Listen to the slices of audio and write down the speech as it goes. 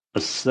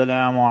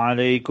Assalamu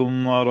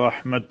alaikum wa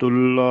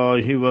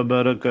rahmatullahi wa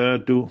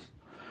barakatuh.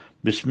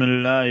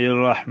 Bismillahir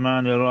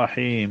Rahmanir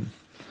Rahim.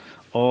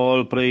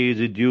 All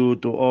praise is due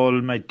to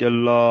Almighty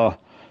Allah,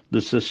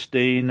 the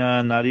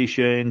sustainer,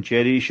 nourisher and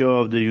cherisher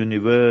of the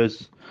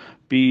universe.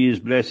 Peace,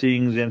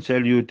 blessings and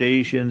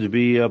salutations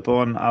be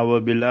upon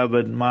our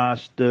beloved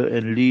master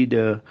and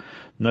leader,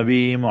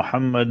 Nabi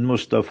Muhammad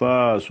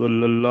Mustafa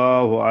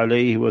sallallahu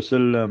alayhi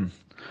wasallam.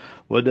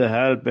 With the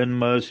help and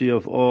mercy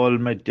of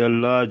Almighty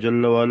Allah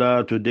Jalla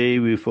wala, today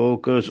we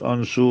focus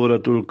on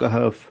Suratul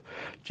Kahf,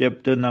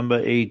 chapter number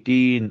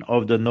 18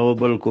 of the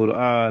Noble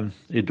Quran.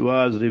 It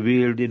was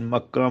revealed in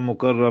Makkah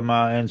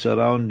Mukarramah and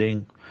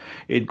surrounding.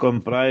 It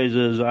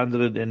comprises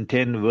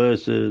 110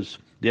 verses.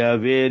 There are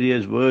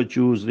various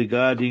virtues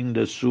regarding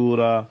the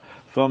surah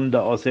from the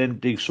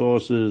authentic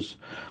sources.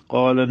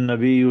 قال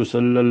النبي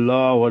صلى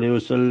الله عليه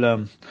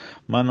وسلم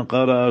من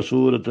قرأ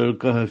سورة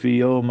الكهف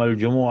يوم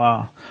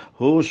الجمعة.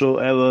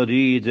 Whosoever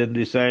reads and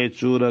recites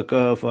Sura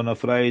Kahf on a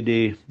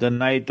Friday, the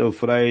night of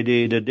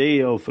Friday, the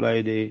day of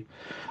Friday,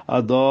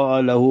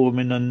 أضاء له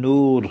من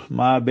النور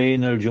ما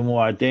بين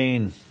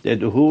الجمعتين, that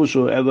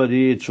whosoever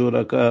reads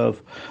Surah Kahf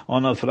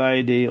on a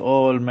Friday,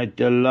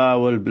 Almighty Allah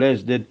will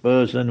bless that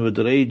person with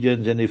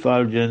radiance and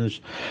effulgence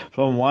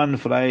from one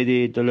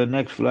Friday till the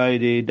next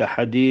Friday. The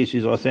hadith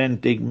is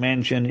authentic,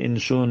 mentioned in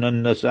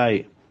Sunan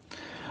Nasai.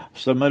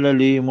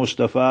 Similarly,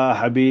 Mustafa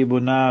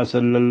Habibuna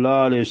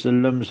sallallahu alayhi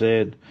wasallam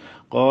said,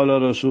 قال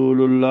رسول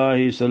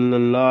الله صلى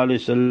الله عليه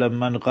وسلم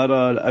من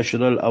قرأ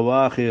الأشر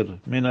الأواخر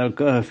من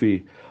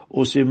الكهف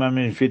أسم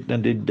من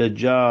فتنة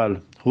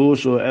الدجال.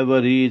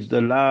 Whosoever reads the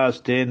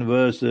last 10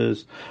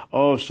 verses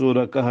of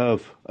Surah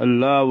Kahf,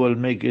 Allah will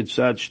make it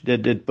such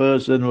that that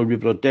person will be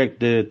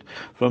protected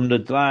from the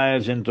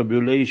trials and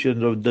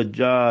tribulations of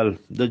Dajjal.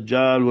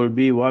 Dajjal will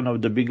be one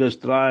of the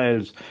biggest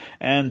trials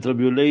and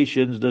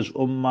tribulations this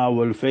ummah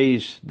will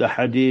face. The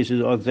hadith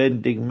is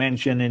authentic,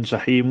 mentioned in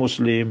Sahih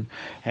Muslim.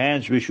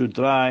 Hence we should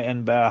try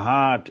and by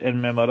heart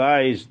and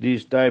memorize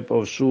these type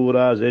of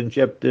surahs and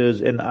chapters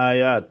and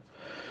ayat.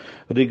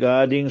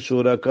 Regarding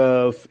Surah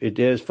Kahf, it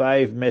has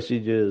 5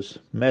 messages.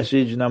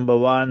 Message number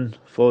 1,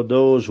 for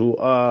those who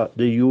are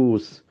the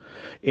youth.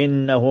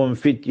 إِنَّهُمْ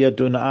فِتْيَةٌ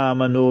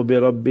آمَنُوا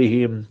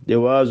بِرَبِّهِمْ. There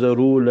was a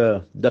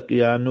ruler,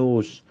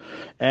 Daqyanus,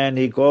 and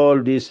he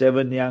called these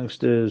 7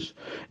 youngsters.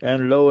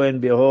 And lo and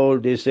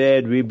behold, they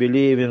said, we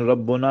believe in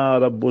Rabbuna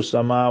Rabbus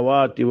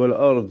Samawati wal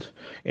Ard,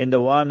 in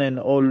the one and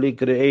only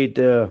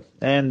Creator,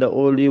 and the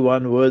only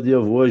one worthy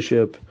of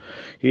worship.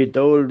 He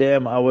told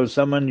them, I will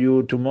summon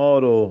you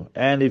tomorrow,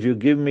 and if you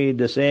give me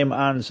the same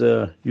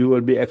answer, you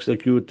will be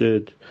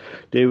executed.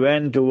 They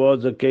went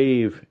towards the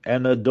cave,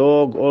 and a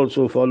dog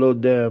also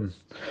followed them.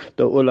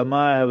 The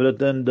ulama have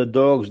written the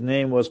dog's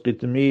name was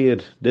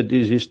Qitmir, that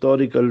is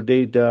historical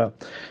data.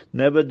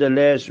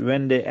 Nevertheless,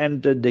 when they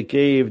entered the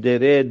cave, they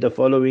read the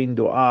following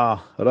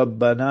dua,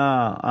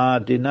 Rabbana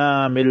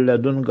atina min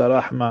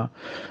ladunka rahma.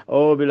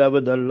 O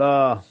beloved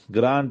Allah,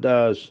 grant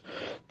us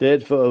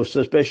that for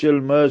special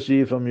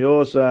mercy from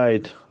your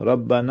side.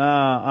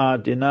 Rabbana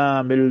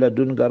atina min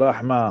ladunka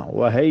rahma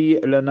wa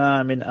hayyi'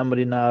 lana min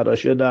amrina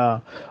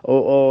rashada.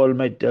 O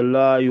Almighty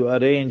Allah, you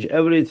arrange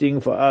everything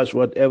for us,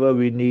 whatever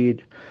we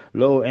need.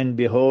 Lo and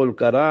behold,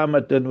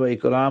 karamatan wa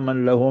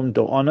ikraman lahum,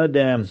 to honor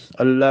them,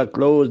 Allah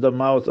closed the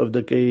mouth of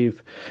the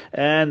cave.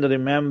 And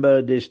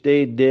remember, they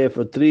stayed there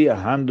for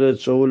 300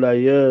 solar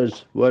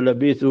years.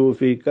 وَلَبِثُوا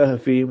فِي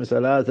كَهْفِهِمْ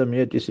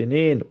ثَلَاثَمِيَةِ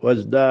سِنِينَ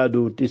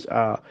وَازْدَادُوا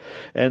تِسْعًا,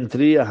 and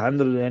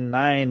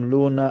 309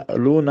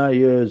 lunar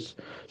years.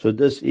 So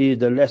this is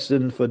the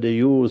lesson for the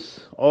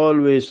youth.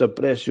 Always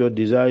suppress your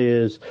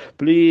desires.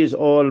 Please,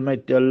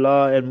 Almighty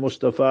Allah and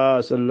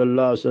Mustafa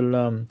sallallahu alaihi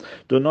wasallam,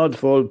 do not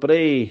fall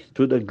prey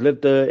to the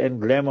glitter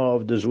and glamour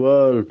of this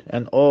world,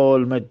 and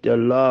Almighty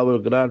Allah will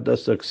grant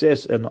us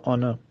success and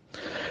honor.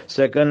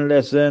 Second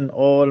lesson,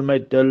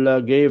 Almighty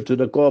Allah gave to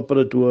the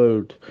corporate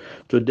world.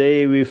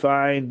 Today we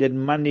find that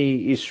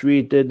money is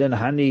sweeter than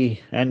honey,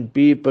 and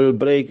people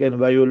break and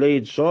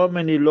violate so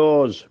many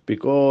laws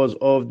because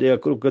of their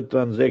crooked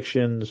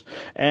transactions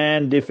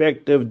and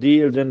defective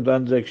deals and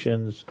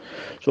transactions.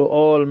 So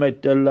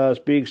Almighty Allah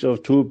speaks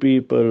of 2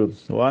 people.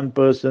 One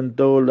person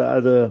told the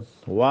other,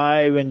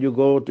 why when you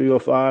go to your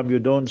farm you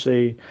don't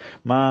say,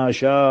 Ma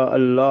sha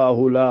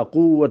Allahu la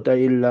quwwata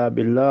illa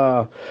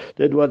billah,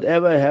 that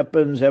whatever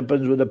happens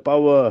with the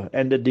power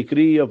and the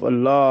decree of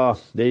Allah.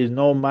 There is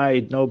no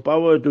might, no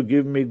power to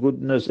give me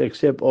goodness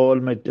except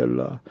Almighty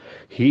Allah.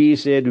 He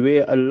said,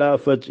 where Allah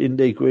fits in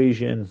the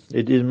equation.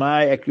 It is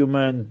my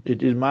acumen,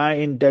 it is my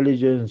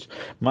intelligence,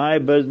 my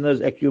business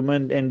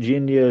acumen and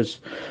genius.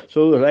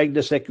 So like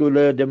the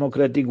secular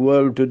democratic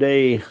world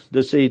today,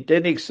 the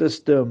satanic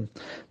system,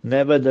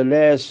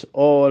 nevertheless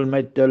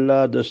Almighty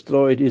Allah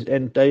destroyed his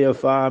entire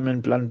farm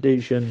and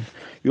plantation.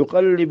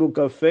 يُقَلِّبُ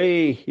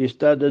كَفَّيْهِ, he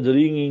started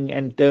wringing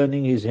and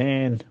turning his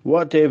hand.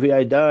 What have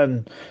I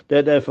done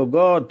that I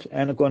forgot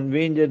and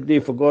conveniently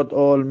forgot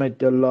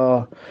Almighty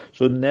Allah?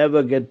 So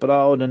never get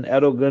proud and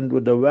arrogant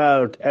with the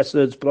wealth,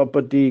 assets,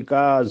 property,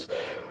 cars,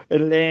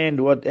 and land,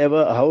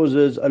 whatever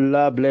houses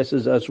Allah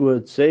blesses us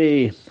with,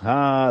 say,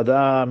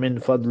 Hada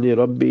min fadli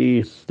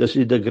Rabbi. This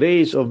is the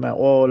grace of my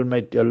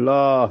Almighty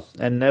Allah.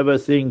 And never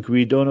think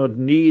we do not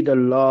need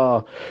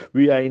Allah.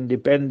 We are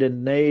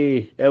independent.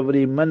 Nay,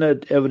 every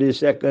minute, every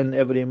second,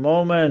 every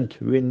moment,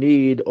 we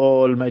need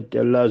Almighty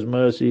Allah's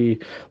mercy.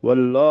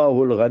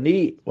 Wallahu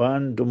al-Ghani wa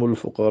antumul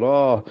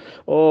fuqara.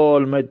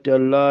 Almighty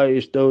Allah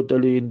is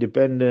totally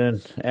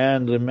independent.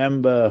 And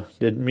remember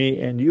that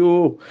me and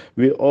you,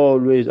 we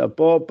always are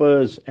paupers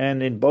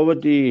and in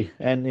poverty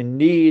and in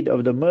need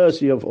of the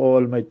mercy of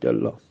Almighty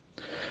Allah.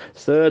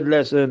 Third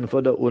lesson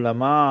for the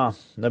ulama.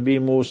 Nabi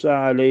Musa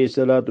alayhi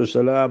salatu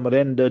salam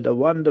rendered a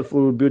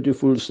wonderful,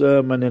 beautiful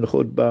sermon in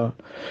khutbah.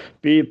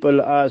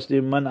 People asked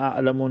him, Man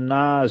a'lamun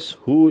nas,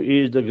 who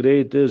is the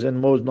greatest and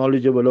most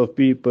knowledgeable of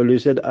people? He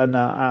said,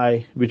 Ana,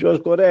 I, which was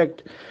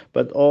correct.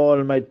 But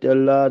Almighty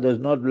Allah does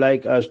not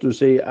like us to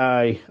say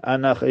I.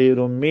 Ana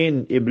khairum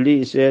min.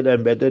 Iblis said,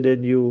 I'm better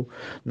than you.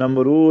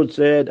 Namrud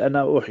said,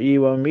 Ana uhyi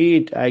wa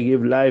meet. I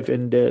give life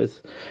and death.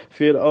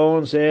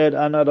 Fir'aun said,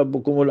 Ana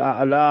rabbukumul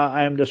a'la.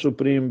 I am the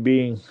supreme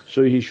being.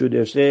 So he should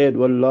have said,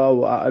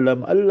 Wallahu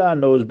a'lam. Allah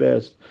knows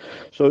best.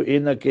 So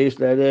in a case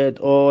like that,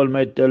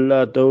 Almighty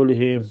Allah told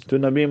him, to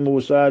Nabi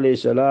Musa alayhi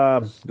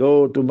salam,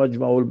 go to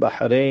Majma'ul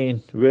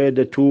Bahrain, where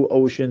the two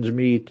oceans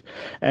meet,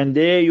 and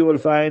there you will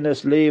find a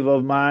slave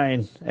of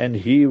mine, and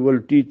he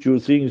will teach you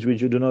things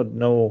which you do not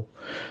know.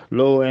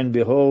 Lo and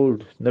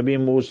behold, Nabi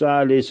Musa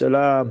alayhi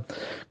salam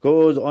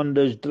goes on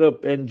this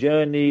trip and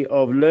journey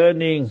of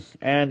learning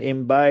and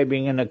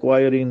imbibing and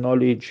acquiring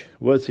knowledge.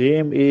 With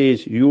him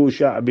is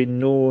Yusha bin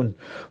Nun,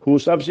 who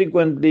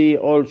subsequently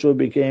also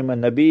became a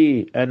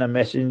Nabi and a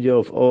messenger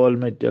of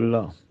Almighty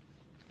Allah.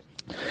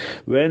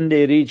 When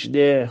they reached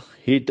there,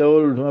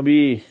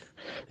 Nabi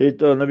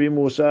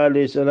Musa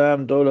alayhi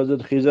salam told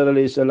Hazrat Khizr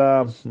alayhi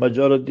salam.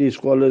 Majority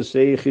scholars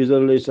say Khizr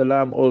alayhi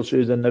salam also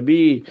is a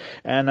Nabi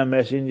and a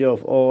messenger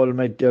of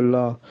Almighty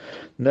Allah.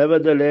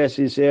 Nevertheless,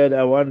 he said,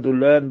 I want to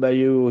learn by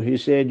you. He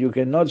said, you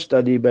cannot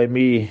study by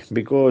me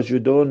because you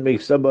don't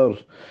make sabr.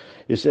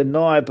 He said,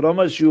 no, I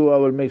promise you I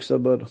will make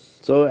sabr.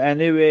 So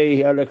anyway,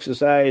 he'll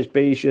exercise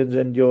patience,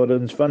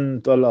 endurance.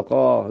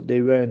 Fantalaqa,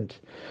 they went.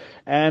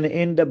 And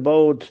in the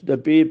boat, the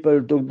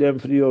people took them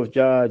free of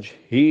charge.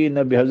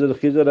 Nabi Hazrat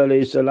Khizr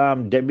alayhi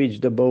salam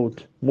damaged the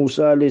boat.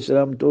 Musa alayhi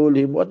salam told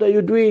him, what are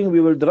you doing? We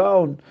will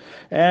drown.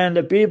 And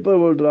the people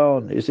will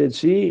drown. He said,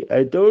 see,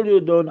 I told you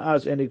don't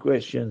ask any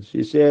questions.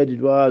 He said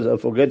it was a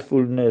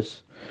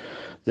forgetfulness.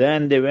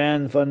 Then they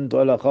went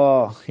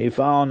fantalaqa. He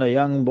found a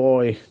young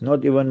boy,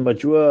 not even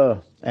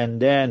mature, and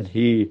then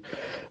he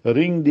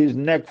wringed his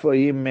neck for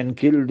him and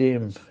killed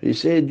him. He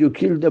said, you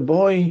killed the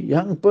boy,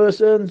 young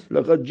person?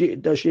 لَقَدْ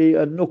جِئْتَ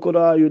شَيْئًا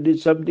نُكْرًا. You did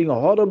something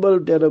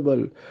horrible,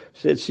 terrible. He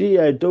said, see,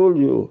 I told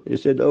you. He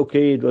said,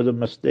 okay, it was a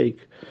mistake.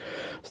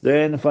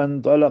 Then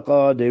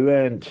فَانْطَلَقَا, they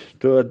went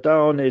to a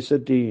town, a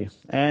city,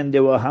 and they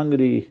were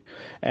hungry,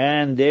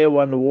 and there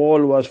one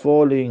wall was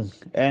falling,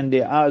 and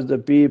they asked the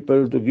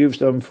people to give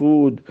some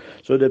food,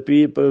 so the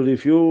people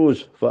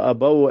refused.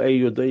 فَأَبَوْا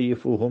أَن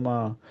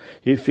يُضَيِّفُهُمَا.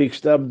 He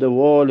fixed up the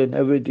wall and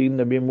everything.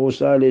 Nabi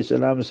Musa alayhi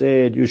salam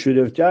said, you should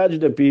have charged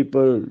the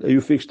people.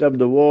 You fixed up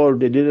the wall,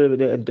 they didn't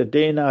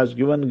entertain us,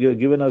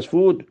 given us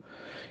food.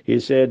 He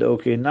said,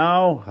 okay,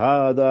 now,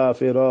 هَذَا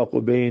فِرَاقُ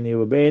بَيْنِي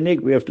وَبَيْنِكَ.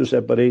 We have to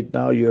separate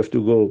now, you have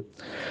to go.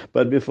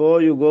 But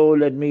before you go,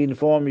 let me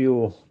inform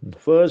you.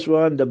 First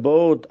one, the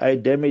boat, I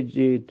damaged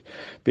it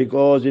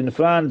because in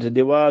front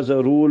there was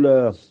a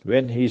ruler.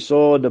 When he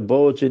saw the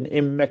boats in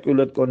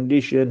immaculate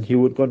condition, he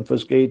would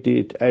confiscate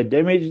it. I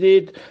damaged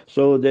it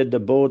so that the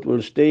boat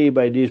will stay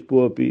by these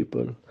poor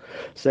people.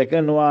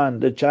 Second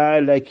one, the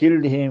child, I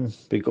killed him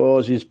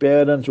because his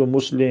parents were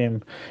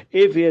Muslim.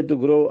 If he had to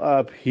grow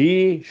up,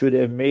 he should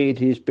have made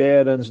his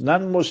parents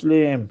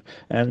non-Muslim,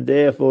 and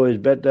therefore it's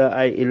better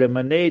I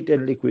eliminate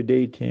and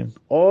liquidate him.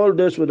 All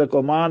this with the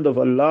command of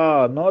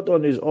Allah, not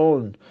on his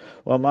own.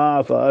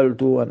 وَمَا فَعَلْتُ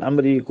عَنْ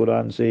أَمْرِي,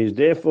 Quran says.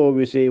 Therefore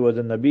we say he was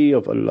a Nabi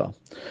of Allah.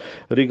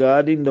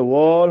 Regarding the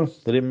wall,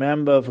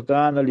 remember,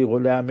 فَكَانَ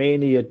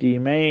لِغُلَامَيْنِ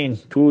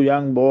يَتِيمَيْنِ, two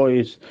young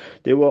boys.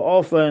 They were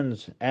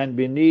orphans, and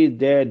beneath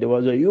that there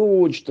was a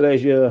huge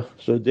treasure.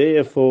 So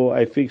therefore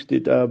I fixed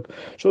it up,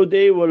 so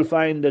they will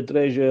find the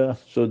treasure.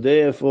 So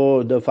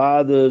therefore the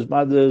fathers,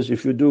 mothers,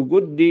 if you do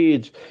good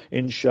deeds,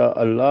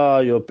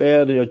 inshallah, your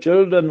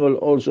children will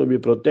also be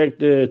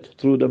protected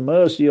through the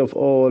mercy of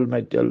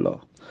Almighty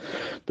Allah.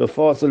 The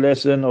fourth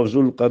lesson of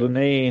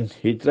Zulqarnain,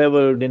 he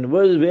traveled in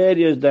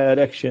various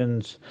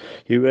directions.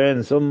 He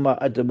went ثُمَّ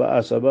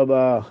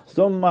أَتْبَعَ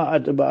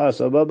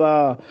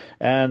سَبَبًا,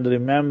 and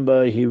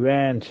remember, he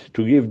went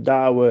to give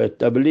da'wah,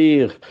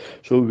 tabligh.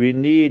 So we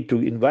need to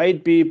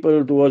invite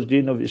people towards the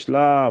deen of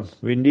Islam.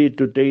 We need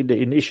to take the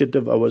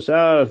initiative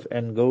ourselves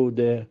and go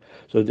there.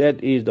 So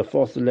that is the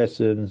fourth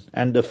lesson.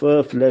 And the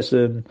fifth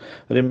lesson,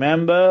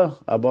 remember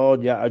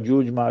about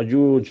Ya'juj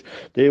Ma'juj.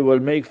 They will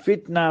make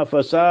fitna,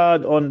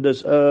 fasad on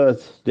this earth.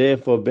 earth.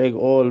 Therefore beg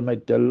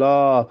Almighty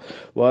Allah,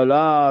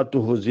 wala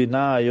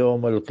tuhzina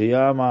yawm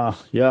al-qiyamah.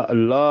 Ya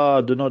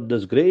Allah, do not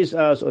disgrace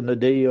us on the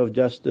day of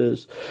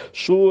justice.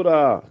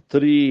 Surah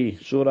 3,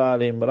 Surah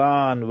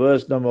Al-Imran,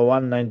 verse number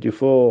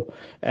 194.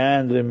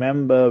 And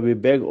remember, we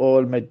beg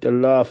Almighty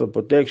Allah for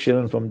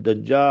protection from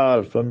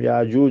Dajjal, from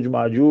Ya'juj,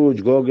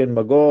 Ma'juj, Gog and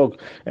Magog,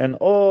 and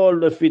all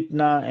the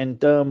fitna and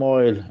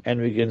turmoil.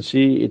 And we can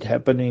see it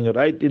happening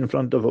right in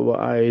front of our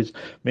eyes.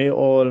 May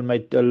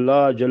Almighty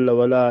Allah Jalla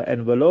wala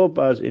envelope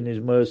us in His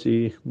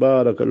mercy.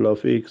 Barakallahu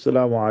feek.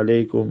 Assalamu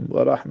alaikum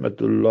wa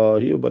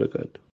rahmatullahi wa barakatuh.